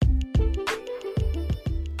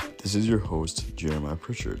This is your host, Jeremiah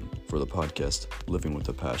Pritchard, for the podcast Living with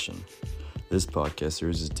a Passion. This podcast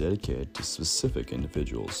series is dedicated to specific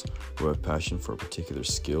individuals who have passion for a particular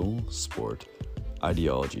skill, sport,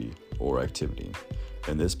 ideology, or activity.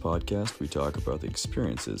 In this podcast, we talk about the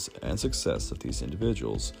experiences and success of these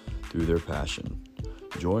individuals through their passion.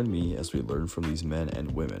 Join me as we learn from these men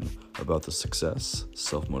and women about the success,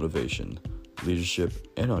 self-motivation, leadership,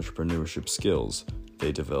 and entrepreneurship skills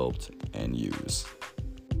they developed and use.